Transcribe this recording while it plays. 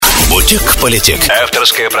Politic.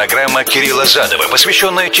 Авторская программа Кирилла Задова,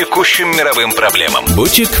 посвященная текущим мировым проблемам.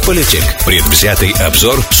 Politic. Предвзятый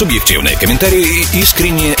обзор, субъективные комментарии и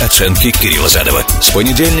искренние оценки Кирилла Задова. С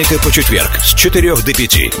понедельника по четверг с 4 до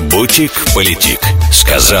 5. Politic.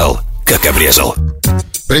 Сказал, как обрезал.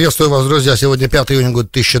 Приветствую вас, друзья. Сегодня 5 июня года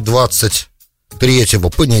 2023,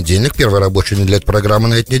 понедельник. Первый рабочий день для этой программы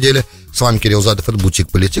на этой неделе. С вами Кирилл Задов, это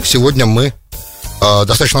Politic. Сегодня мы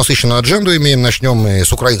достаточно насыщенную адженду имеем. Начнем мы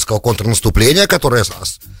с украинского контрнаступления, которое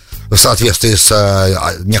в соответствии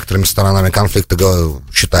с некоторыми сторонами конфликта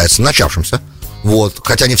считается начавшимся.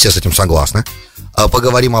 Хотя не все с этим согласны.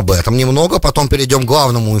 Поговорим об этом немного. Потом перейдем к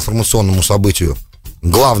главному информационному событию.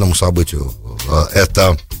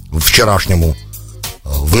 Это вчерашнему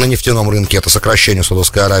на нефтяном рынке, это сокращение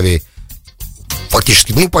Саудовской Аравии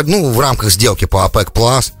фактически, в рамках сделки по ОПЕК+,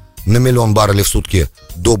 на 1 миллион баррелей в сутки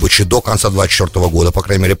добычи до конца 2024 года, по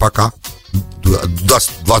крайней мере, пока. До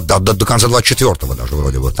конца 2024 даже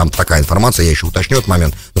вроде бы. Там такая информация, я еще уточню этот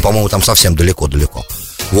момент, но, по-моему, там совсем далеко-далеко.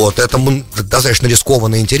 Это достаточно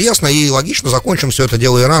рискованно и интересно, и логично закончим все это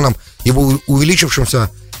дело Ираном, и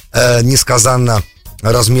увеличившимся несказанно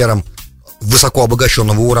размером высоко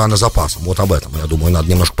обогащенного урана запасом. Об этом, я думаю, надо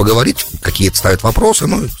немножко поговорить, какие-то ставят вопросы,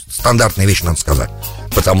 стандартные вещи надо сказать,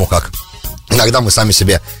 потому как иногда мы сами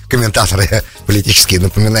себе, комментаторы политические,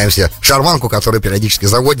 напоминаем себе шарманку, которая периодически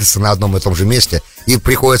заводится на одном и том же месте, и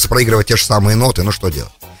приходится проигрывать те же самые ноты, что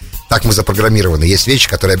делать? Так мы запрограммированы. Есть вещи,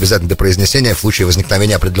 которые обязательны для произнесения в случае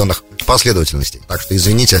возникновения определенных последовательностей. Так что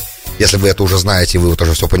извините, если вы это уже знаете, вы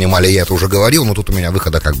уже все понимали, я это уже говорил, но тут у меня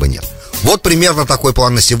выхода нет. Примерно такой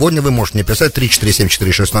план на сегодня. Вы можете мне писать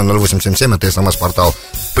 347-460-0877. Это СМС-портал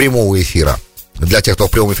прямого эфира. Для тех, кто в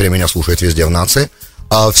прямом эфире меня слушает везде в нации.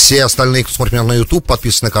 А все остальные, кто смотрит меня на YouTube,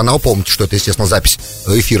 подписывайтесь на канал. Помните, что это, естественно, запись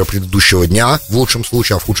эфира предыдущего дня. В лучшем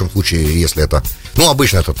случае, а в худшем случае, если это...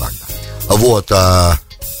 обычно это так.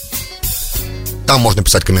 Там можно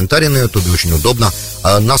писать комментарии на Ютубе, очень удобно.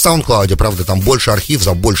 На SoundCloud, правда, там больше архив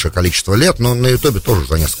за большее количество лет, но на Ютубе тоже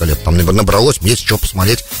за несколько лет там набралось, есть что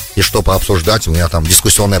посмотреть и что пообсуждать. У меня там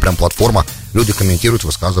дискуссионная прям платформа, люди комментируют,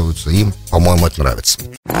 высказываются, им, по-моему, это нравится.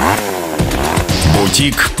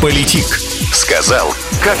 Politic. Сказал,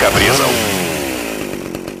 как обрезал.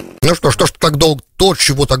 То,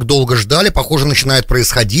 чего так долго ждали, похоже, начинает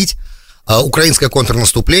происходить. Украинское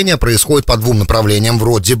контрнаступление происходит по двум направлениям,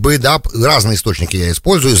 вроде бы, разные источники я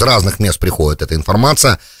использую, из разных мест приходит эта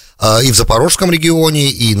информация, и в Запорожском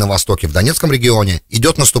регионе, и на востоке, в Донецком регионе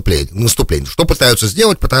идет наступление. Что пытаются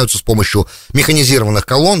сделать? Пытаются с помощью механизированных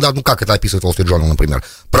колонн, как это описывает Wall Street Journal, например,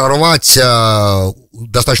 прорвать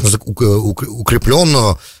достаточно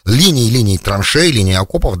укрепленную линии траншей, линии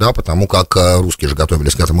окопов, потому как русские же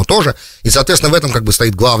готовились к этому тоже, и, соответственно, в этом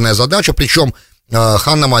стоит главная задача, причем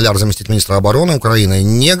Ханна Маляр, заместитель министра обороны Украины,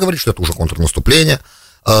 не говорит, что это уже контрнаступление.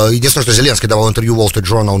 Единственное, что Зеленский давал интервью Wall Street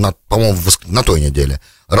Journal, по-моему, на той неделе,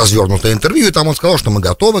 развернутое интервью, и там он сказал, что мы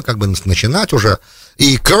готовы начинать уже.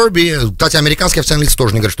 И Кирби, кстати, американские официальные лица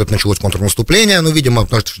тоже не говорят, что это началось контрнаступление, видимо,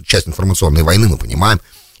 потому что часть информационной войны, мы понимаем.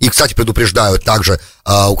 И, кстати, предупреждают также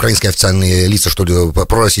украинские официальные лица, что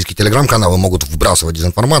пророссийские телеграм-каналы могут вбрасывать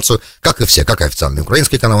дезинформацию, как и все, как и официальные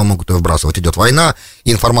украинские каналы могут ее вбрасывать. Идет война,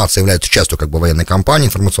 и информация является частью военной кампании,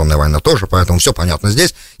 информационная война тоже, поэтому все понятно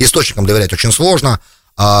здесь. Источникам доверять очень сложно.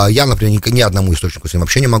 Я, например, ни одному источнику с ним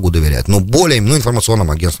вообще не могу доверять, но более, информационным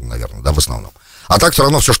агентствам, наверное, в основном. А так все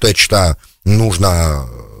равно все, что я читаю, нужно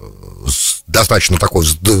достаточно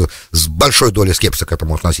с большой долей скепсиса к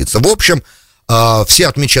этому относиться. В общем, все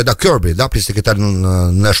отмечают, Кирби, пресс-секретарь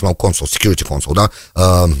National Council, Security Council,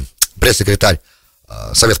 пресс-секретарь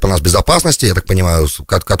Совета по безопасности, я так понимаю,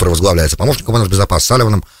 который возглавляется помощником по безопасности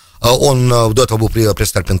Салливаном, он до этого был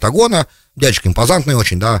пресс-секретарь Пентагона, дядечка импозантный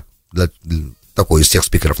очень, такой из всех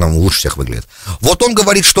спикеров, нам лучше всех выглядит. Он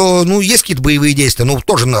говорит, что, есть какие-то боевые действия,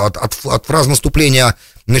 тоже от фразы наступления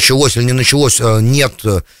началось или не началось, нет,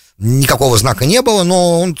 никакого знака не было,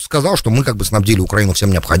 но он сказал, что мы снабдили Украину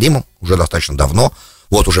всем необходимым уже достаточно давно,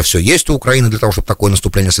 уже все есть у Украины для того, чтобы такое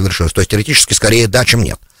наступление совершилось, то есть теоретически скорее да, чем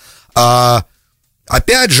нет.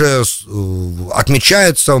 Опять же,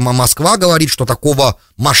 отмечается, Москва говорит, что такой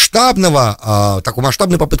масштабной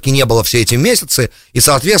попытки не было все эти месяцы, и,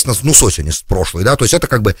 соответственно, с осени, с прошлой, то есть это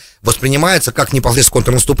воспринимается как непосредственно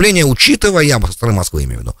контрнаступление, учитывая, я со стороны Москвы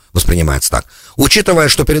имею в виду, воспринимается так, учитывая,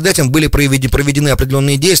 что перед этим были проведены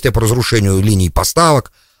определенные действия по разрушению линий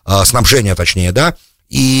поставок, снабжения точнее,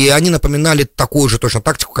 и они напоминали такую же точно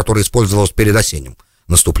тактику, которая использовалась перед осенним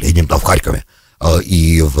наступлением в Харькове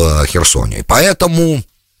и в Херсоне. Поэтому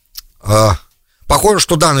Похоже,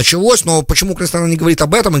 что да, началось, но почему украинская сторона не говорит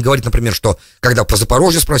об этом и говорит, например, что когда про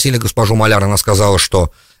Запорожье спросили госпожу Маляр, она сказала,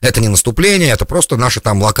 что это не наступление, это просто наши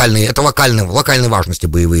там локальные важности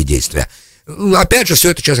боевые действия. Опять же,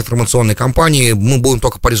 все это часть информационной кампании, мы будем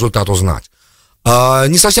только по результату знать.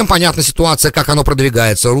 Не совсем понятна ситуация, как оно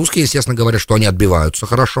продвигается. Русские, естественно, говорят, что они отбиваются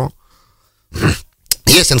хорошо.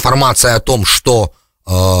 Есть информация о том, что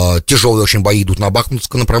тяжелые очень бои идут на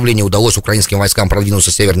Бахмутском направлении, удалось украинским войскам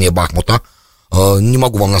продвинуться севернее Бахмута. Не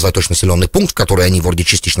могу вам назвать точно населенный пункт, который они вроде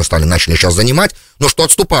частично начали сейчас занимать, но что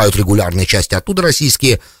отступают регулярные части оттуда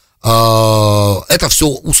российские. Это все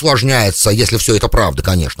усложняется, если все это правда,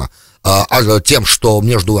 конечно, тем, что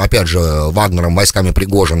между, опять же, Вагнером, войсками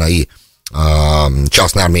Пригожина и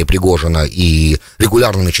частной армией Пригожина и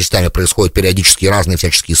регулярными частями происходят периодически разные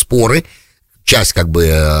всяческие споры. Часть, как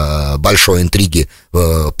бы, большой интриги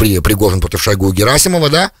Пригожин против Шойгу и Герасимова,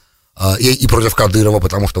 да, и против Кадырова,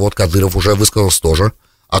 потому что вот Кадыров уже высказался тоже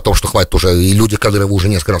о том, что хватит уже, и люди Кадырова уже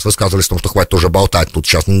несколько раз высказывались о том, что хватит уже болтать, тут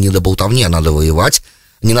сейчас не до болтовни, а надо воевать,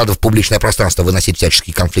 не надо в публичное пространство выносить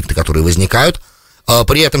всяческие конфликты, которые возникают.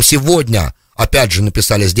 При этом сегодня, опять же,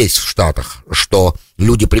 написали здесь, в Штатах, что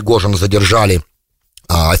люди Пригожина задержали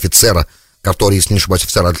офицера, который, если не ошибаюсь,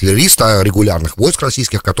 офицер-артиллериста регулярных войск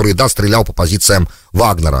российских, который, да, стрелял по позициям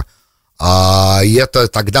Вагнера. И это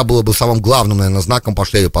тогда было бы самым главным, наверное, знаком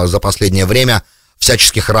за последнее время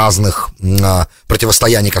всяческих разных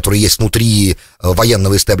противостояний, которые есть внутри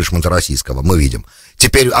военного истеблишмента российского, мы видим.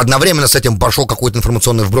 Теперь одновременно с этим пошел какой-то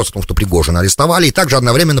информационный вброс о том, что Пригожина арестовали, и также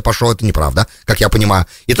одновременно пошел, это неправда, как я понимаю,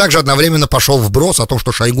 и также одновременно пошел вброс о том,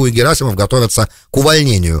 что Шойгу и Герасимов готовятся к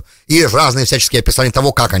увольнению. И разные всяческие описания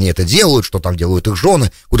того, как они это делают, что там делают их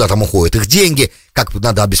жены, куда там уходят их деньги, как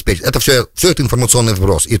надо обеспечить. Это все это информационный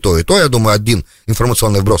вброс. И то, я думаю, один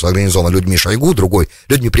информационный вброс организован людьми Шойгу, другой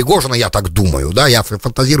людьми Пригожина, я так думаю, да, я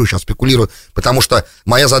фантазирую, сейчас спекулирую, потому что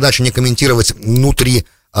моя задача не комментировать внутри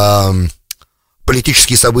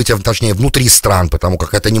политические события, точнее, внутри стран, потому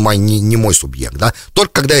как это не мой субъект, да.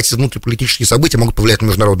 Только когда эти внутриполитические события могут повлиять на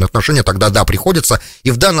международные отношения, тогда, да, приходится.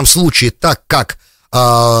 И в данном случае, так как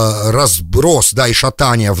разброс, да, и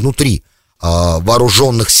шатание внутри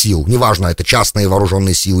вооруженных сил, неважно, это частные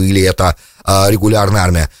вооруженные силы или это регулярная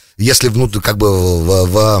армия, если как бы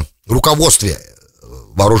в руководстве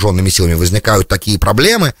вооруженными силами возникают такие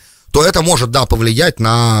проблемы, то это может, да, повлиять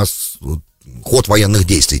на ход военных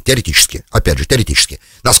действий, теоретически, опять же, теоретически.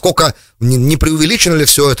 Насколько, не преувеличено ли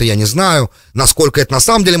все это, я не знаю. Насколько это на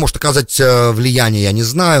самом деле может оказать влияние, я не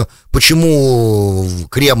знаю. Почему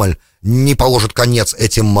Кремль не положит конец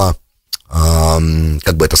этим,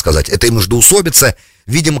 как бы это сказать, этой междоусобице.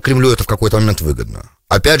 Видимо, Кремлю это в какой-то момент выгодно.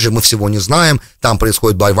 Опять же, мы всего не знаем. Там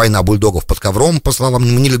происходит война бульдогов под ковром, по словам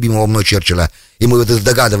нелюбимого мной Черчилля. И мы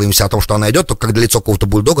догадываемся о том, что она идет, только когда лицо какого-то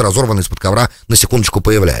бульдога, разорванное из-под ковра, на секундочку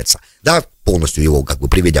появляется. Да, полностью его, как бы,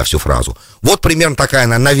 приведя всю фразу. Вот примерно такая,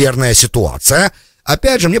 наверное, ситуация.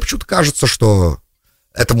 Опять же, мне почему-то кажется, что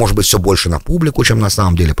это может быть все больше на публику, чем на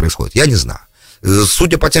самом деле происходит. Я не знаю.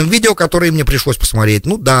 Судя по тем видео, которые мне пришлось посмотреть,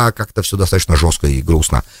 ну да, как-то все достаточно жестко и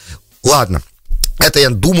грустно. Ладно. Это, я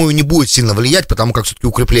думаю, не будет сильно влиять, потому как все-таки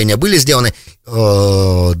укрепления были сделаны,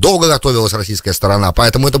 долго готовилась российская сторона,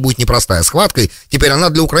 поэтому это будет непростая схватка. Теперь она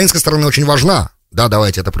для украинской стороны очень важна, да,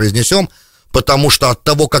 давайте это произнесем, потому что от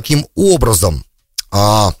того, каким образом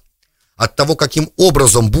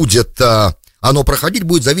будет оно проходить,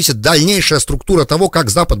 будет зависеть дальнейшая структура того,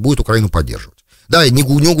 как Запад будет Украину поддерживать. Да, не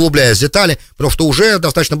углубляясь в детали, потому что уже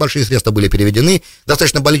достаточно большие средства были переведены,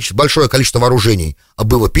 достаточно большое количество вооружений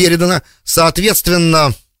было передано,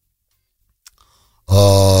 соответственно,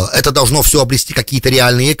 это должно все обрести какие-то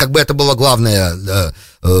реальные, как бы это была главная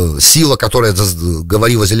сила, которая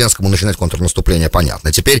говорила Зеленскому начинать контрнаступление,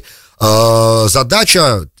 понятно. Теперь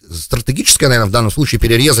задача стратегическая, наверное, в данном случае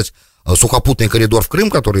перерезать сухопутный коридор в Крым,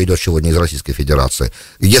 который идет сегодня из Российской Федерации.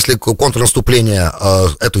 Если контрнаступление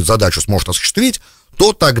эту задачу сможет осуществить,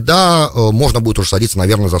 то тогда можно будет уже садиться,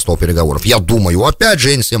 наверное, за стол переговоров. Я думаю, опять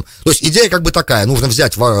же, то есть идея как бы такая, нужно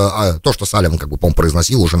взять то, что Салливан, как бы, по-моему,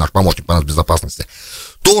 произносил, уже наш помощник по безопасности,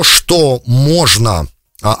 то, что можно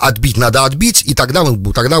отбить, надо отбить, и тогда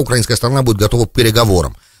украинская сторона будет готова к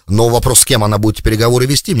переговорам. Но вопрос, с кем она будет переговоры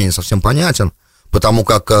вести, мне не совсем понятен. Потому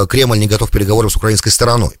как Кремль не готов к переговорам с украинской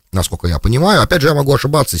стороной, насколько я понимаю. Опять же, я могу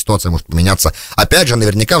ошибаться, ситуация может поменяться. Опять же,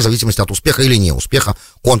 наверняка в зависимости от успеха или не успеха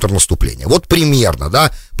контрнаступления. Вот примерно,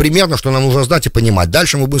 да, примерно, что нам нужно знать и понимать.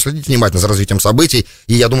 Дальше мы будем следить внимательно за развитием событий,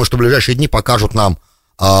 и я думаю, что ближайшие дни покажут нам,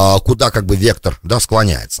 куда, как бы, вектор, да,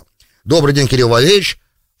 склоняется. Добрый день, Кирилл Валерьевич.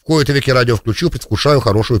 В кои-то веки радио включил, предвкушаю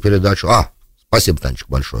хорошую передачу. Спасибо, Танечка,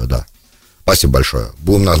 большое, да. Спасибо большое.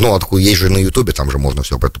 Будем есть же на Ютубе, там же можно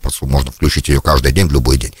все, можно включить ее каждый день, в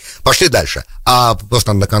любой день. Пошли дальше. Просто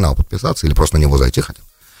надо на канал подписаться или просто на него зайти хотел.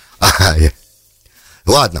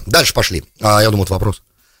 Ладно, дальше пошли. Я думаю, это вопрос.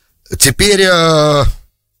 Теперь, в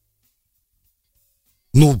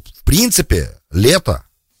принципе, лето,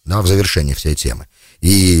 да, в завершении всей темы. И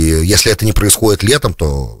если это не происходит летом,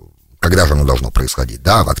 то когда же оно должно происходить?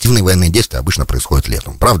 Да, активные военные действия обычно происходят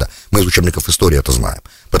летом, правда? Мы из учебников истории это знаем.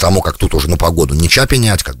 Потому как тут уже на погоду ничего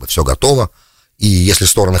пенять, все готово. И если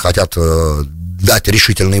стороны хотят дать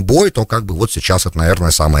решительный бой, то вот сейчас это, наверное,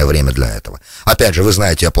 самое время для этого. Опять же, вы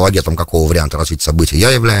знаете, апологетом какого варианта развития событий я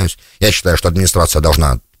являюсь. Я считаю, что администрация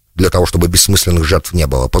должна, для того, чтобы бессмысленных жертв не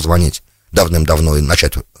было, позвонить давным-давно и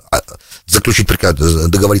начать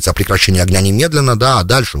договориться о прекращении огня немедленно, да, а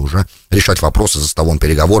дальше уже решать вопросы за столом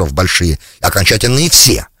переговоров большие, окончательные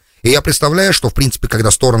все. И я представляю, что, в принципе,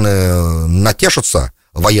 когда стороны натешатся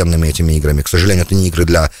военными этими играми, к сожалению, это не игры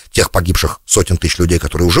для тех погибших сотен тысяч людей,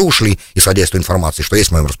 которые уже ушли, исходя из той информации, что есть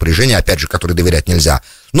в моем распоряжении, опять же, которой доверять нельзя.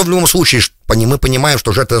 Но в любом случае мы понимаем,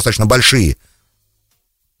 что жертвы достаточно большие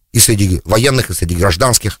и среди военных, и среди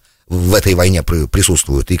гражданских в этой войне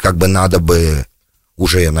присутствуют. И надо бы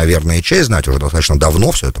уже, наверное, честь знать, уже достаточно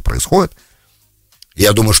давно все это происходит.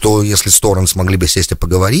 Я думаю, что если стороны смогли бы сесть и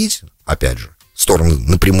поговорить, опять же, стороны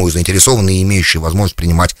напрямую заинтересованные и имеющие возможность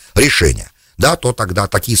принимать решения, да, то тогда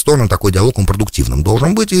такие стороны, такой диалог, он продуктивным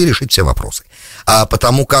должен быть и решить все вопросы.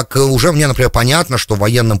 Потому как уже мне, например, понятно, что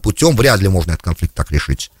военным путем вряд ли можно этот конфликт так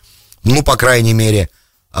решить. По крайней мере,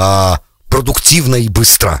 продуктивно и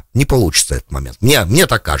быстро. Не получится этот момент. Мне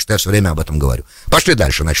так кажется, я все время об этом говорю. Пошли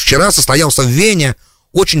дальше. Значит, вчера состоялся в Вене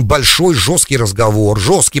очень большой, жесткий разговор,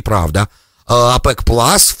 правда, ОПЕК+,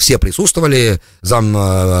 все присутствовали,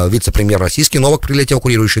 вице-премьер российский Новак прилетел,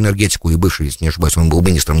 курирующий энергетику, и бывший, если не ошибаюсь, он был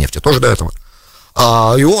министром нефти тоже до этого.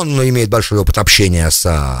 И он имеет большой опыт общения с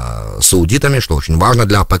саудитами, что очень важно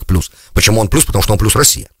для ОПЕК+. Почему он плюс? Потому что он плюс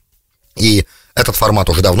Россия. И этот формат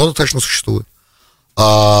уже давно достаточно существует.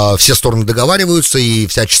 Все стороны договариваются, и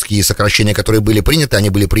всяческие сокращения, которые были приняты, они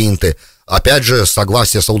были приняты, опять же, с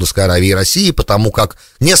согласия Саудовской Аравии и России, потому как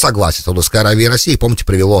несогласие Саудовской Аравии и России, помните,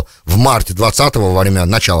 привело в марте 20-го, во время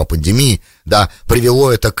начала пандемии, да,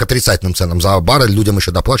 привело это к отрицательным ценам за баррель, людям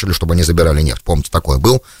еще доплачивали, чтобы они забирали нефть. Помните, такое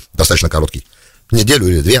был, достаточно короткий, неделю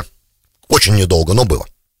или две, очень недолго, но было.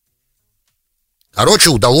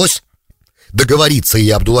 Удалось договориться, и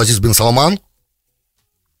Абдул-Азиз бен Салман,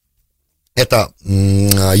 это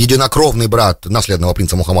единокровный брат наследного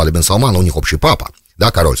принца Мухаммада бен Салмана, у них общий папа, да,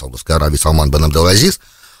 король Саудовской Аравии Салман бен Абдул-Азиз,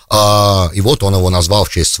 и вот он его назвал в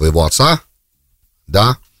честь своего отца,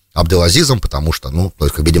 да, Абдул-Азизом, потому что,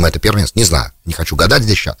 видимо, это первенец, не знаю, не хочу гадать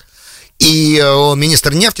здесь сейчас. И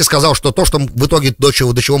министр нефти сказал, что то, что в итоге до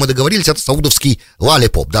чего мы договорились, это саудовский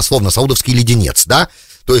лалипоп, дословно, саудовский леденец, да,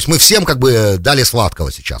 то есть мы всем дали сладкого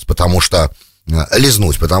сейчас, потому что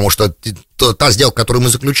та сделка, которую мы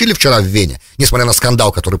заключили вчера в Вене, несмотря на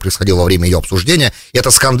скандал, который происходил во время ее обсуждения,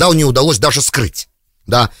 этот скандал не удалось даже скрыть,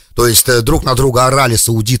 да, то есть друг на друга орали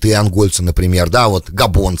саудиты и ангольцы, например, да,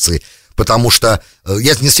 габонцы, потому что,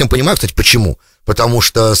 я не всем понимаю, кстати, почему, потому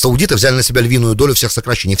что саудиты взяли на себя львиную долю всех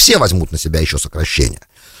сокращений, все возьмут на себя еще сокращения,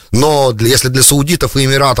 но если для саудитов и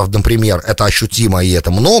эмиратов, например, это ощутимо и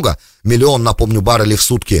это много, 1 миллион, напомню, баррелей в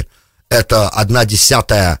сутки, это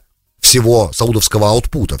 1/10 всего саудовского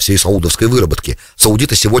аутпута, всей саудовской выработки.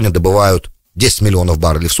 Саудиты сегодня добывают 10 миллионов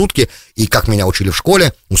баррелей в сутки, и, как меня учили в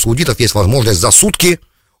школе, у саудитов есть возможность за сутки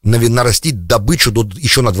нарастить добычу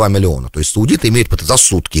еще на 2 миллиона. То есть саудиты имеют за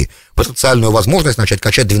сутки потенциальную возможность начать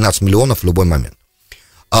качать 12 миллионов в любой момент.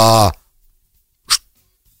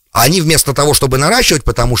 Они вместо того, чтобы наращивать,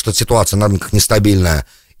 потому что ситуация на рынках нестабильная,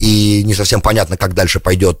 и не совсем понятно, как дальше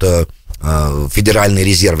пойдет федеральные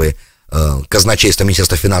резервы, казначейство,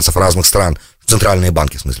 Министерство финансов разных стран, центральные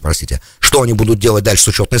банки, в смысле, простите, что они будут делать дальше с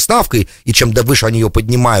учетной ставкой, и чем выше они ее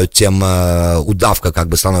поднимают, тем удавка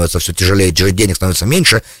становится все тяжелее, денег становится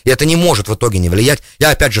меньше, и это не может в итоге не влиять. Я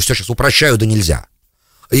опять же все сейчас упрощаю, да нельзя.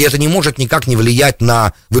 И это не может никак не влиять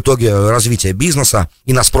на, в итоге, развитие бизнеса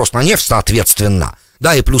и на спрос на нефть, соответственно.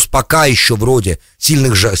 Да, и плюс пока еще вроде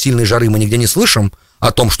сильной жары мы нигде не слышим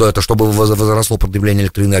о том, что это, чтобы возросло потребление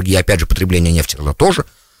электроэнергии, опять же, потребление нефти, это тоже.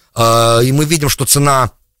 И мы видим, что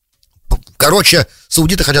цена...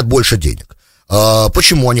 саудиты хотят больше денег.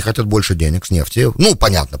 Почему они хотят больше денег с нефти?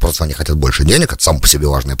 Понятно, просто они хотят больше денег, это сама по себе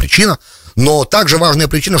важная причина. Но также важная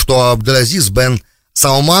причина, что Абдул-Азиз бен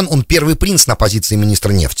Салман, он первый принц на позиции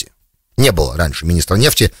министра нефти. Не было раньше министра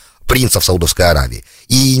нефти, принца в Саудовской Аравии.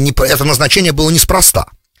 И это назначение было неспроста.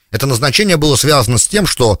 Это назначение было связано с тем,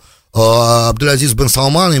 что Абдул-Азиз бен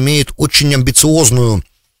Салман имеет очень амбициозную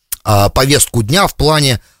повестку дня в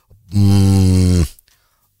плане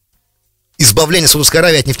избавления Саудовской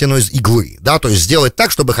Аравии от нефтяной иглы, да, то есть сделать так,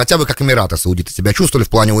 чтобы хотя бы как Эмираты саудиты себя чувствовали. В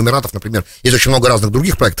плане у Эмиратов, например, есть очень много разных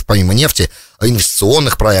других проектов, помимо нефти,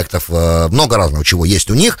 инвестиционных проектов, много разного чего есть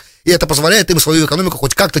у них, и это позволяет им свою экономику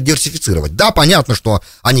хоть как-то диверсифицировать. Да, понятно, что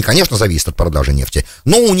они, конечно, зависят от продажи нефти,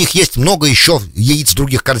 но у них есть много еще яиц в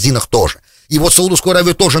других корзинах тоже. И вот Саудовскую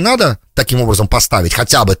Аравию тоже надо таким образом поставить,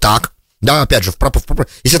 хотя бы так, да, опять же,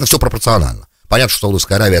 естественно, все пропорционально. Понятно, что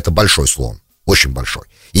Саудовская Аравия — это большой слон, очень большой,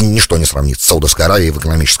 и ничто не сравнится с Саудовской Аравией в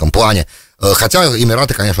экономическом плане, хотя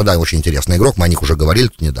Эмираты, конечно, да, очень интересный игрок, мы о них уже говорили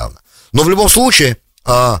тут недавно. Но в любом случае,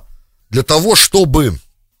 для того, чтобы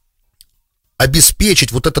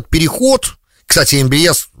обеспечить вот этот переход, кстати,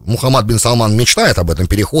 МБС, Мухаммад бин Салман мечтает об этом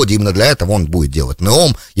переходе, именно для этого он будет делать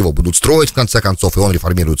НЕОМ, его будут строить в конце концов, и он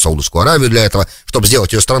реформирует Саудовскую Аравию для этого, чтобы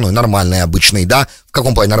сделать ее страной нормальной, обычной, да, в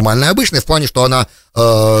каком плане нормальной, обычной, в плане, что она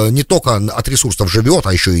не только от ресурсов живет,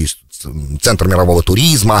 а еще и центр мирового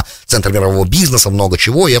туризма, центр мирового бизнеса, много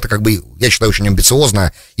чего, и это, как бы, я считаю, очень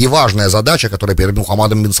амбициозная и важная задача, которая перед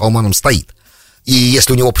Мухаммадом бин Салманом стоит. И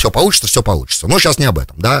если у него все получится, все получится. Но сейчас не об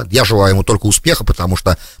этом, да. Я желаю ему только успеха, потому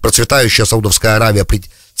что процветающая Саудовская Аравия,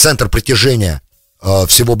 центр притяжения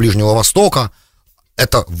всего Ближнего Востока,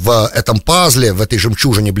 это в этом пазле, в этой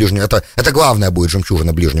жемчужине Ближнего, это главная будет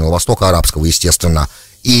жемчужина Ближнего Востока, арабского, естественно.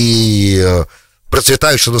 И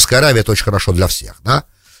процветающая Саудовская Аравия — это очень хорошо для всех, да.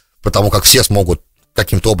 Потому как все смогут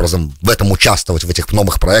каким-то образом в этом участвовать, в этих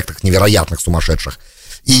новых проектах невероятных, сумасшедших.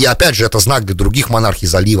 И опять же, это знак для других монархий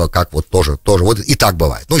залива, как вот тоже, вот и так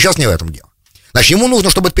бывает. Но сейчас не в этом дело. Значит, ему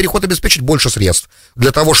нужно, чтобы этот переход обеспечить, больше средств.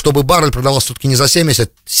 Для того, чтобы баррель продавался все-таки не за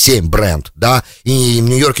 77 бренд, да, и в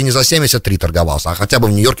Нью-Йорке не за 73 торговался, а хотя бы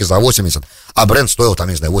в Нью-Йорке за 80, а бренд стоил там,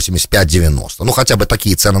 не знаю, 85-90. Ну, хотя бы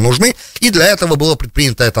такие цены нужны, и для этого было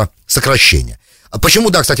предпринято это сокращение.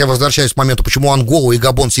 Почему, да, кстати, я возвращаюсь к моменту, почему Ангола и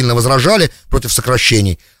Габон сильно возражали против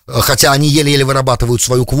сокращений, хотя они еле-еле вырабатывают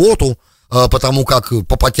свою квоту, потому как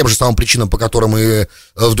по тем же самым причинам, по которым и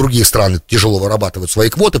в другие страны тяжело вырабатывают свои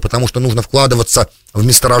квоты, потому что нужно вкладываться в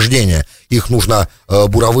месторождения, их нужно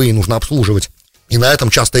буровые, нужно обслуживать, и на этом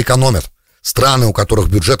часто экономят страны, у которых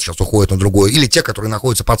бюджет сейчас уходит на другое, или те, которые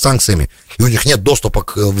находятся под санкциями, и у них нет доступа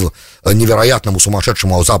к невероятному,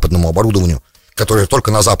 сумасшедшему западному оборудованию, которое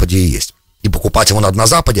только на Западе и есть. И покупать его надо на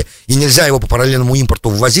Западе, и нельзя его по параллельному импорту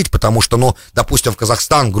ввозить, потому что, ну, допустим, в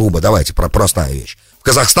Казахстан, грубо, давайте, простая вещь, в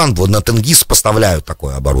Казахстан вот на Тенгиз поставляют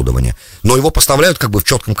такое оборудование, но его поставляют как бы в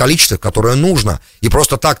четком количестве, которое нужно, и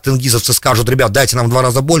просто так тенгизовцы скажут: ребят, дайте нам в 2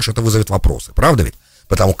 раза больше, это вызовет вопросы, правда ведь?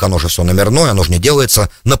 Потому как оно же все номерное, оно же не делается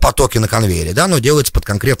на потоке, на конвейере, да, оно делается под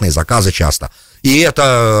конкретные заказы часто. И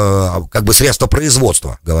это как бы средство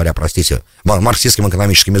производства, говоря, простите, марксистским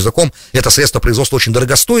экономическим языком, это средство производства очень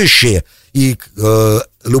дорогостоящее, и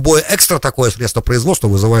любое экстра такое средство производства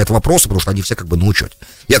вызывает вопросы, потому что они все как бы на учете.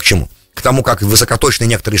 Я к чему? К тому, как высокоточные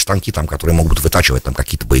некоторые штанги, там, которые могут вытачивать там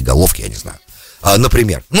какие-то боеголовки, я не знаю,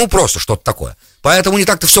 например. Ну, просто что-то такое. Поэтому не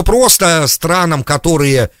так-то все просто странам,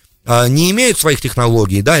 которые не имеют своих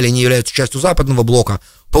технологий, да, или не являются частью западного блока,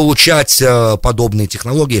 получать подобные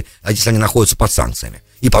технологии, если они находятся под санкциями,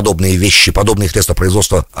 и подобные вещи, подобные средства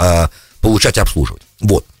производства получать и обслуживать.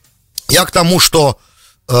 Вот. Я к тому, что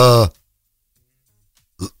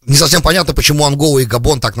не совсем понятно, почему Ангола и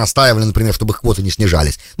Габон так настаивали, например, чтобы их квоты не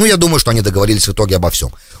снижались. Ну, я думаю, что они договорились в итоге обо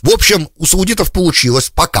всем. В общем, у саудитов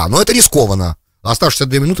получилось пока, но это рискованно. Оставшиеся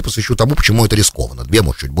 2 минуты посвящу тому, почему это рискованно. 2,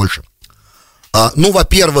 может, чуть больше. Ну,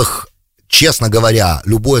 во-первых, честно говоря,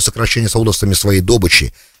 любое сокращение саудовцами своей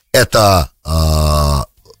добычи — это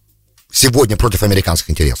сегодня против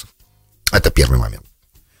американских интересов. Это первый момент.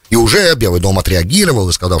 И уже Белый дом отреагировал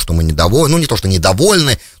и сказал, что мы недовольны. Ну, не то, что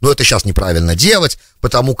недовольны, но это сейчас неправильно делать,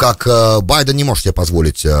 потому как Байден не может себе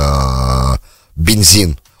позволить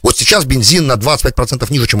бензин. Вот сейчас бензин на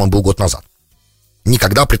 25% ниже, чем он был год назад.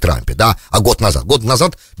 Никогда при Трампе, да, а год назад. Год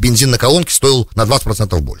назад бензин на колонке стоил на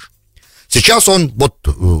 20% больше. Сейчас он вот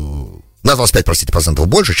на 25%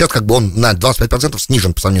 больше, сейчас как бы он на 25%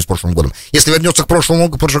 снижен по сравнению с прошлым годом. Если вернется к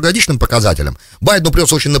прошлогодичным показателям, Байдену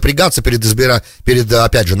придется очень напрягаться перед,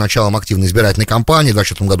 опять же, началом активной избирательной кампании. В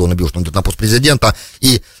 2024 году он объявил, что он идет на пост президента,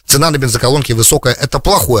 и цена на бензоколонки высокая. Это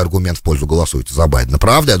плохой аргумент в пользу голосуйте за Байдена,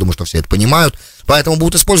 правда? Я думаю, что все это понимают. Поэтому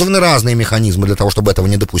будут использованы разные механизмы для того, чтобы этого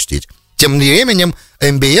не допустить. Тем временем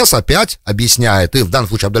МБС опять объясняет, и в данном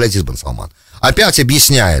случае Абдул-Азиз бин Салман, опять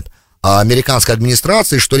объясняет американской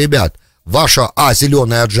администрации, что, ребят, ваша,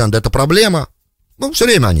 зеленая адженда — это проблема. Ну, все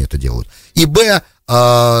время они это делают. И,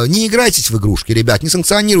 не играйтесь в игрушки, ребят, не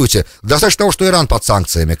санкционируйте. Достаточно того, что Иран под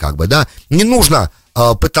санкциями, как бы, да. Не нужно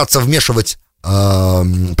пытаться вмешивать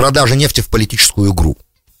продажи нефти в политическую игру.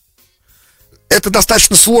 это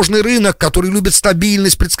достаточно сложный рынок, который любит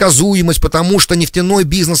стабильность, предсказуемость, потому что нефтяной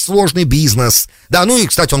бизнес — сложный бизнес. Да, ну и,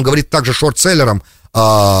 кстати, он говорит также шорт-селлерам,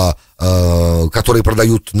 которые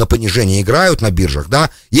продают на понижение, играют на биржах, да,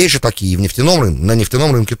 есть же такие на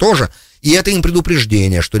нефтяном рынке тоже, и это им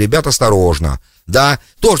предупреждение, что, ребят, осторожно, да,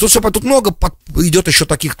 тоже, тут много идет еще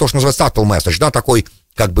таких, то, что называется subtle message, да, такой,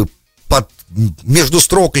 как бы, между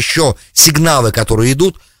строк еще сигналы, которые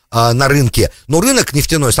идут на рынке. Но рынок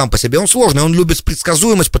нефтяной сам по себе, он сложный, он любит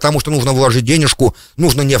предсказуемость, потому что нужно вложить денежку,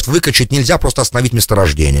 нужно нефть выкачать, нельзя просто остановить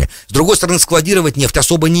месторождение. С другой стороны, складировать нефть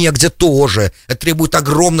особо негде тоже. Это требует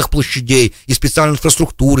огромных площадей и специальной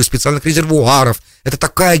инфраструктуры, специальных резервуаров. Это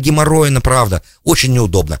такая геморройна, правда, очень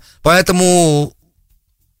неудобно. Поэтому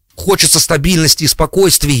хочется стабильности и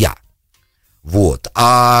спокойствия. Вот.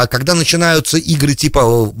 А когда начинаются игры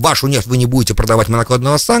типа «вашу нефть вы не будете продавать, мы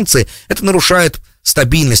накладываем санкции», это нарушает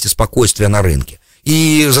стабильность и спокойствие на рынке.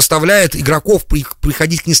 И заставляет игроков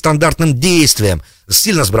приходить к нестандартным действиям,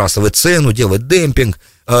 сильно сбрасывать цену, делать демпинг,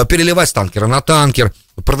 переливать с танкера на танкер,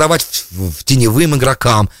 продавать в теневым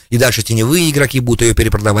игрокам, и дальше теневые игроки будут ее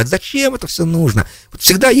перепродавать. Зачем это все нужно?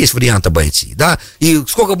 Всегда есть вариант обойти, да? И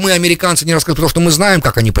сколько бы мы, американцы, не рассказывали, потому что мы знаем,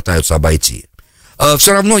 как они пытаются обойти.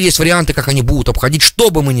 Все равно есть варианты, как они будут обходить,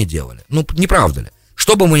 что бы мы ни делали. Ну, не правда ли?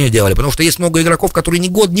 Что бы мы ни делали, потому что есть много игроков, которые не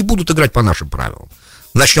будут играть по нашим правилам.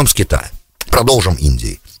 Начнем с Китая, продолжим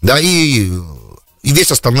Индии. Да, и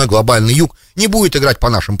весь остальной глобальный юг не будет играть по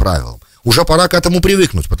нашим правилам. Уже пора к этому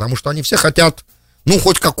привыкнуть, потому что они все хотят, ну,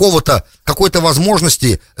 хоть какой-то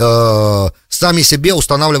возможности сами себе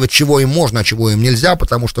устанавливать, чего им можно, а чего им нельзя,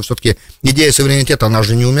 потому что все-таки идея суверенитета, она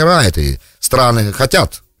же не умирает, и страны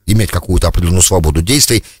хотят иметь какую-то определенную свободу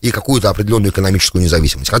действий и какую-то определенную экономическую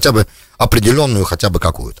независимость. Хотя бы определенную, хотя бы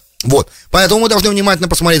какую-то. Вот. Поэтому мы должны внимательно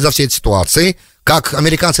посмотреть за всей этой ситуацией. Как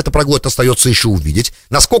американцы это проглотят, остается еще увидеть.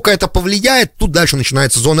 Насколько это повлияет, тут дальше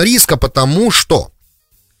начинается зона риска, потому что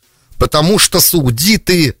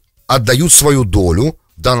саудиты отдают свою долю,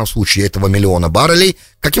 в данном случае этого 1 миллиона баррелей,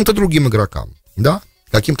 каким-то другим игрокам. Да?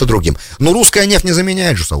 Каким-то другим. Но русская нефть не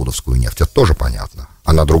заменяет же саудовскую нефть, это тоже понятно.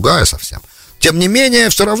 Она другая совсем. Тем не менее,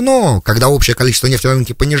 все равно, когда общее количество нефти на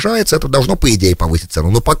рынке понижается, это должно, по идее, повысить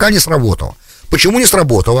цену. Но пока не сработало. Почему не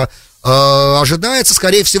сработало? Ожидается,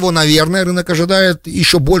 скорее всего, наверное, рынок ожидает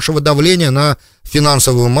еще большего давления на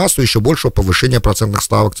финансовую массу, еще большего повышения процентных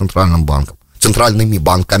ставок центральными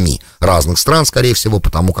банками разных стран, скорее всего,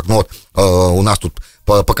 потому как у нас тут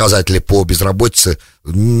показатели по безработице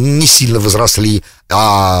не сильно возросли,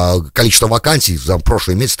 а количество вакансий за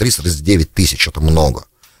прошлый месяц 339 тысяч, это много.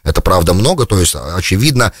 Это правда много, то есть,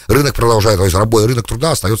 очевидно, рынок продолжает, то есть рынок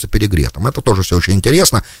труда остается перегретым. Это тоже все очень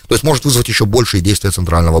интересно, то есть может вызвать еще большие действия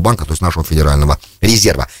Центрального банка, то есть нашего Федерального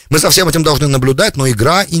резерва. Мы за всем этим должны наблюдать, но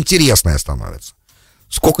игра интересная становится.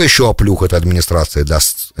 Сколько еще оплюх этой администрации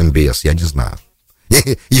даст МБС, я не знаю.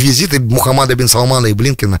 И визиты Мухаммада бин Салмана и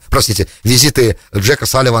Блинкена, визиты Джека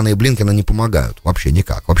Салливана и Блинкена не помогают. Вообще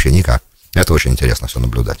никак. Это очень интересно все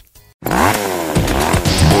наблюдать.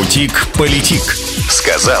 Бутик-политик.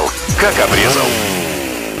 Сказал, как обрезал.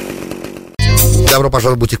 Добро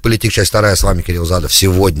пожаловать в Бутик-политик, часть 2. С вами Кирилл Задов.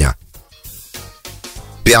 Сегодня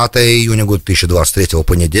 5 июня года 2023,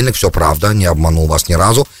 понедельник. Все правда, не обманул вас ни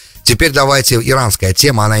разу. Теперь давайте, иранская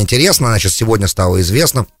тема, она интересна. Значит, сегодня стало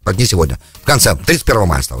известно, не сегодня, в конце, 31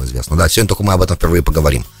 мая стало известно, да, сегодня только мы об этом впервые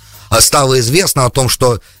поговорим. Стало известно о том,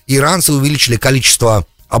 что иранцы увеличили количество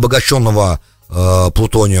обогащенного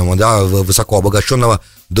плутониума, да, высоко обогащенного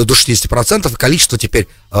до 60%, и количество теперь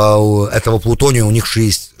этого плутония у них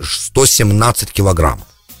 117 килограммов.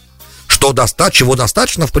 Чего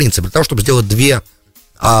достаточно, в принципе, для того, чтобы сделать две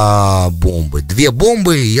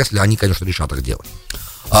бомбы, если они, конечно, решат их делать.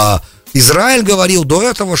 Израиль говорил до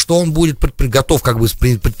этого, что он будет готов как бы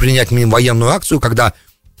предпринять военную акцию, когда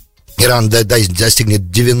Иран достигнет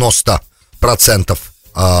 90%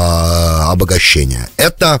 обогащения.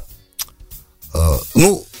 Это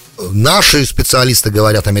наши специалисты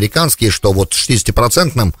говорят, американские, что вот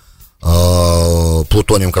 60%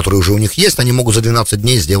 плутонием, который уже у них есть, они могут за 12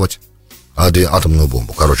 дней сделать атомную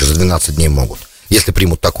бомбу. За 12 дней могут. Если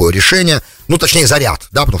примут такое решение, точнее заряд,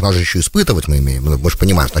 да, потому что нас же еще испытывать мы же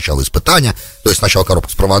понимаем, сначала испытания, то есть сначала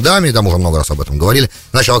коробка с проводами, да, мы уже много раз об этом говорили,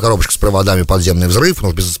 сначала коробочка с проводами, подземный взрыв,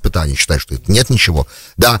 но без испытаний считай, что это нет ничего,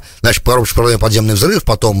 да, значит, коробочка с проводами, подземный взрыв,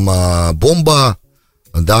 потом бомба,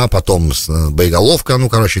 да, потом боеголовка,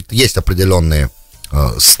 есть определенные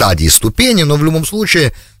стадии, ступени, но в любом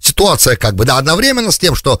случае ситуация одновременно с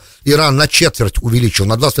тем, что Иран на четверть увеличил,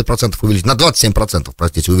 на 25% увеличил, на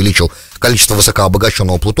 27%, увеличил количество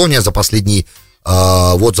высокообогащенного плутония за последние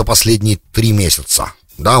 3 месяца,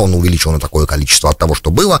 да, он увеличил на такое количество от того,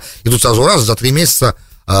 что было, и тут сразу раз за 3 месяца,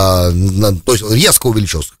 то есть резко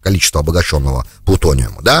увеличилось количество обогащенного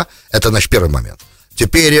плутониума, да, это, значит, первый момент.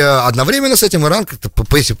 Теперь одновременно с этим Иран,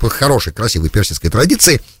 по хорошей, красивой персидской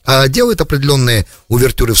традиции, делает определенные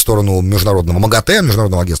увертюры в сторону международного МАГАТЭ,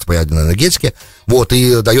 Международного агентства по ядерной энергетике, вот,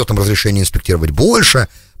 и дает им разрешение инспектировать больше,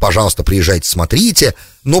 пожалуйста, приезжайте, смотрите,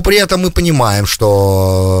 но при этом мы понимаем,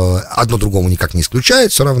 что одно другому никак не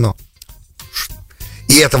исключает все равно.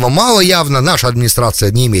 И этого мало явно, наша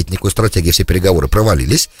администрация не имеет никакой стратегии, все переговоры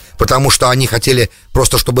провалились, потому что они хотели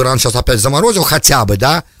просто, чтобы Иран сейчас опять заморозил хотя бы,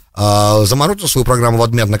 да, заморозил свою программу в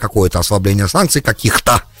обмен на какое-то ослабление санкций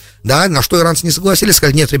каких-то, да, на что иранцы не согласились,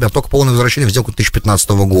 сказали, нет, ребят, только полное возвращение в сделку 2015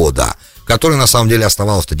 года, который на самом деле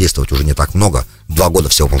оставалось-то действовать уже не так много, 2 года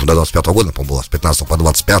всего, потому что до 25 года, по-моему, было с 15 по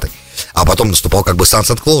 25, а потом наступал как бы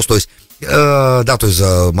sunset clause, то есть, да, то есть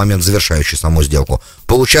момент, завершающий саму сделку.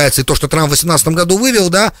 Получается, и то, что Трамп в 2018 году вывел,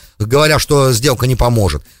 да, говоря, что сделка не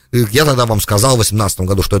поможет. Я тогда вам сказал в 2018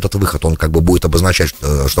 году, что этот выход, он как бы будет обозначать,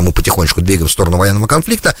 что мы потихонечку двигаем в сторону военного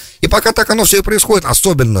конфликта. И пока так оно все и происходит,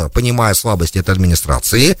 особенно понимая слабости этой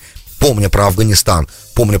администрации, помня про Афганистан,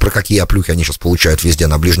 помня про какие оплюхи они сейчас получают везде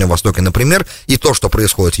на Ближнем Востоке, например, и то, что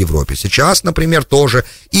происходит в Европе сейчас, например, тоже,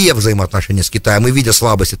 и взаимоотношения с Китаем, и видя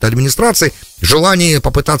слабость этой администрации, желание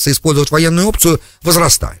попытаться использовать военную опцию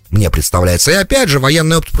возрастает, мне представляется. И опять же,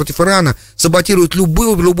 военная опция против Ирана саботирует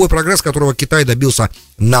любой прогресс, которого Китай добился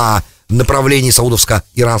на направлении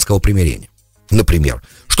саудовско-иранского примирения, например.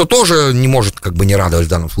 Что тоже не может как бы не радовать в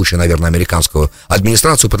данном случае, наверное, американскую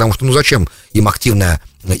администрацию, потому что, ну зачем им активная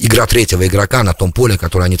игра третьего игрока на том поле,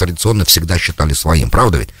 которое они традиционно всегда считали своим,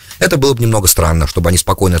 правда ведь? Это было бы немного странно, чтобы они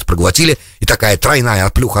спокойно это проглотили, и такая тройная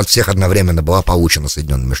отплюха от всех одновременно была получена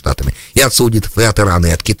Соединенными Штатами, и от саудитов, и от Ирана,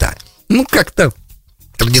 и от Китая. Ну, как-то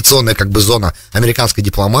традиционная как бы зона американской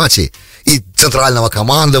дипломатии и центрального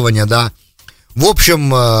командования, да. В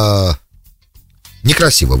общем,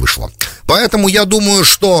 некрасиво вышло. Поэтому я думаю,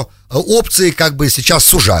 что опции как бы сейчас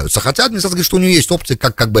сужаются. Хотя администрация говорит, что у нее есть опции,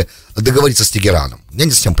 как бы договориться с Тегераном. Я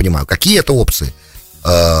не совсем понимаю, какие это опции,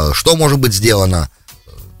 что может быть сделано,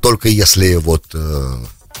 только если вот...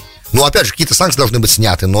 Ну, опять же, какие-то санкции должны быть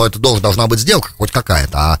сняты, но это должна быть сделка хоть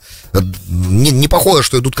какая-то, а не похоже,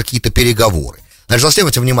 что идут какие-то переговоры. Значит, за всем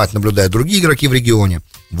этим внимательно наблюдают другие игроки в регионе.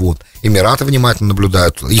 Вот. Эмираты внимательно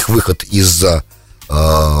наблюдают их выход из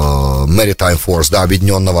Maritime Force, да,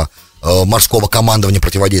 объединенного морского командования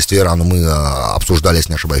противодействия Ирану. Мы обсуждали, если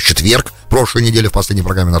не ошибаюсь, в четверг прошлой неделе, в последней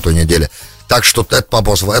программе на той неделе. Так что это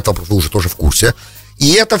вопрос вы уже тоже в курсе.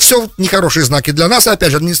 И это все нехорошие знаки для нас. И опять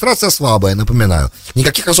же, администрация слабая, напоминаю.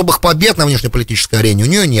 Никаких особых побед на внешнеполитической арене у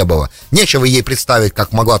нее не было. Нечего ей представить,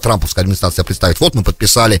 как могла трамповская администрация представить. Вот мы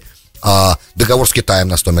подписали договор с Китаем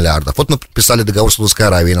на 100 миллиардов. Вот мы подписали договор с Саудовской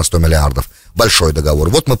Аравией на 100 миллиардов. Большой договор.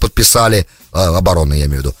 Вот мы подписали, оборонный я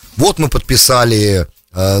имею в виду. Вот мы подписали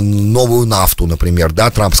новую нафту, например, да,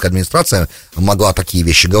 трамповская администрация могла такие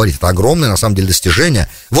вещи говорить. Это огромное, на самом деле, достижение.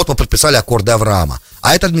 Вот мы подписали аккорды Авраама.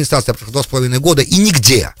 А эта администрация прошло 2,5 года, и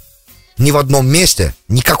нигде, ни в одном месте,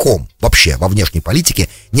 никаком вообще во внешней политике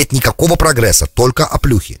нет никакого прогресса, только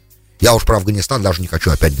оплюхи. Я уж про Афганистан даже не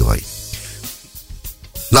хочу опять говорить.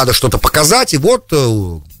 Надо что-то показать, и вот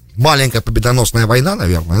маленькая победоносная война,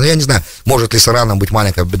 наверное. Ну, я не знаю, может ли с Ираном быть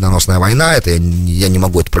маленькая победоносная война, это я не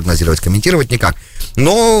могу это прогнозировать, комментировать никак.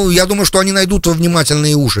 Но я думаю, что они найдут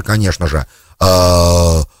внимательные уши, конечно же,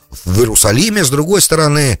 в Иерусалиме. С другой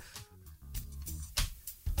стороны,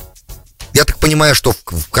 я так понимаю, что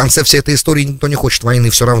в конце всей этой истории никто не хочет войны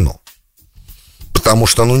все равно. Потому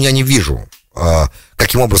что, ну, я не вижу,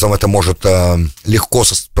 каким образом это может легко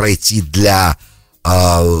пройти для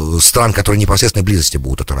стран, которые в непосредственной близости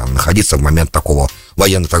будут от Ирана находиться в момент такого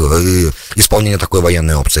исполнения такой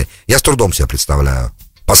военной опции. Я с трудом себе представляю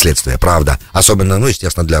последствия, правда. Особенно, ну,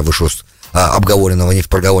 естественно, для проговоренного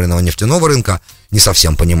нефтяного рынка. Не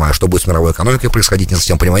совсем понимаю, что будет с мировой экономикой происходить, не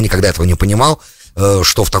совсем понимаю, никогда этого не понимал,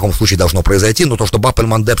 что в таком случае должно произойти. Но то, что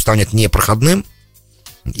Баб-эль-Мандеб станет непроходным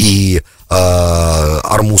и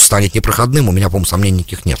Ормуз станет непроходным, у меня, по-моему, сомнений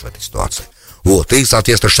никаких нет в этой ситуации. Вот, и,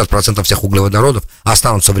 соответственно, 60% всех углеводородов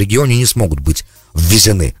останутся в регионе и не смогут быть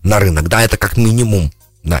ввезены на рынок. Да, это как минимум.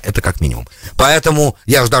 Да, это как минимум. Поэтому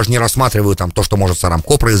я даже не рассматриваю там то, что может с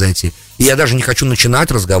Арамко произойти. И я даже не хочу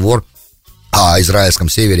начинать разговор о израильском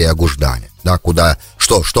севере и о Гуждане. Да,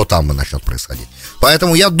 что там начнет происходить.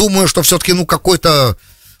 Поэтому я думаю, что все-таки, ну, какой-то,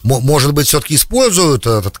 может быть, все-таки используют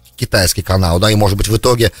этот китайский канал, да, и, может быть, в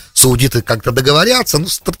итоге саудиты как-то договорятся. Ну,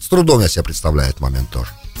 с трудом я себе представляю этот момент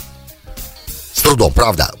тоже. С трудом,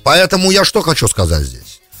 правда. Поэтому я что хочу сказать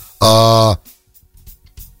здесь.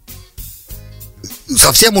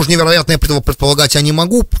 совсем уж невероятное предполагать я не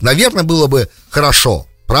могу. Наверное, было бы хорошо,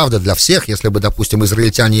 правда, для всех, если бы, допустим,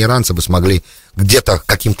 израильтяне и иранцы бы смогли где-то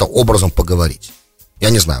каким-то образом поговорить. Я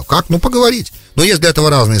не знаю как, но поговорить. Но есть для этого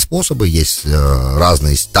разные способы, есть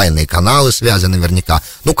разные тайные каналы связи наверняка.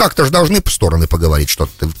 Ну как-то же должны стороны поговорить,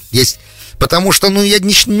 что-то есть. Потому что, мне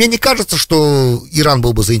не кажется, что Иран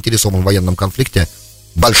был бы заинтересован в военном конфликте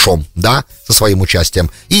большом, да, со своим участием.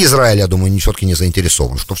 И Израиль, я думаю, все-таки не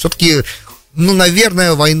заинтересован. Что все-таки,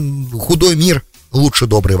 наверное, худой мир лучше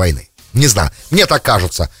доброй войны. Не знаю, мне так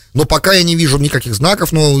кажется. Но пока я не вижу никаких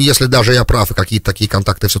знаков, но если даже я прав, и какие-то такие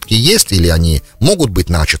контакты все-таки есть, или они могут быть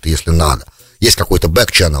начаты, если надо, есть какой-то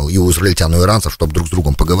бэк-ченнел и у израильтян, и у иранцев, чтобы друг с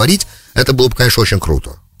другом поговорить, это было бы, конечно, очень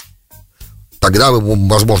круто. Тогда,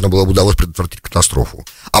 возможно, было бы удалось предотвратить катастрофу.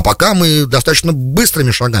 А пока мы достаточно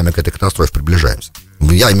быстрыми шагами к этой катастрофе приближаемся.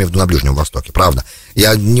 Я имею в виду на Ближнем Востоке, правда.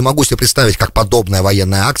 Я не могу себе представить, как подобная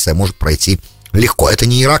военная акция может пройти легко. Это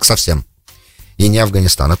не Ирак совсем. И не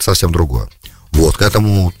Афганистан, это совсем другое. Вот, к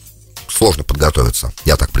этому сложно подготовиться,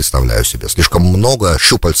 я так представляю себе. Слишком много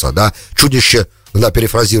щупальца, да, чудище, да,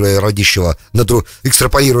 перефразируя Радищева,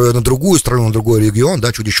 экстраполируя на другую страну, на другой регион,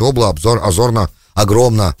 да, чудище обло, озорно,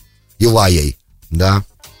 огромно и лаей, да.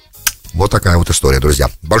 Вот такая вот история, друзья.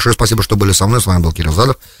 Большое спасибо, что были со мной, с вами был Кирилл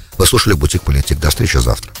Задов. Вы слушали «Бутик Политик». До встречи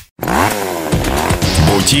завтра.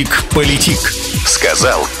 «Бутик Политик».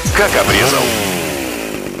 Сказал, как обрезал.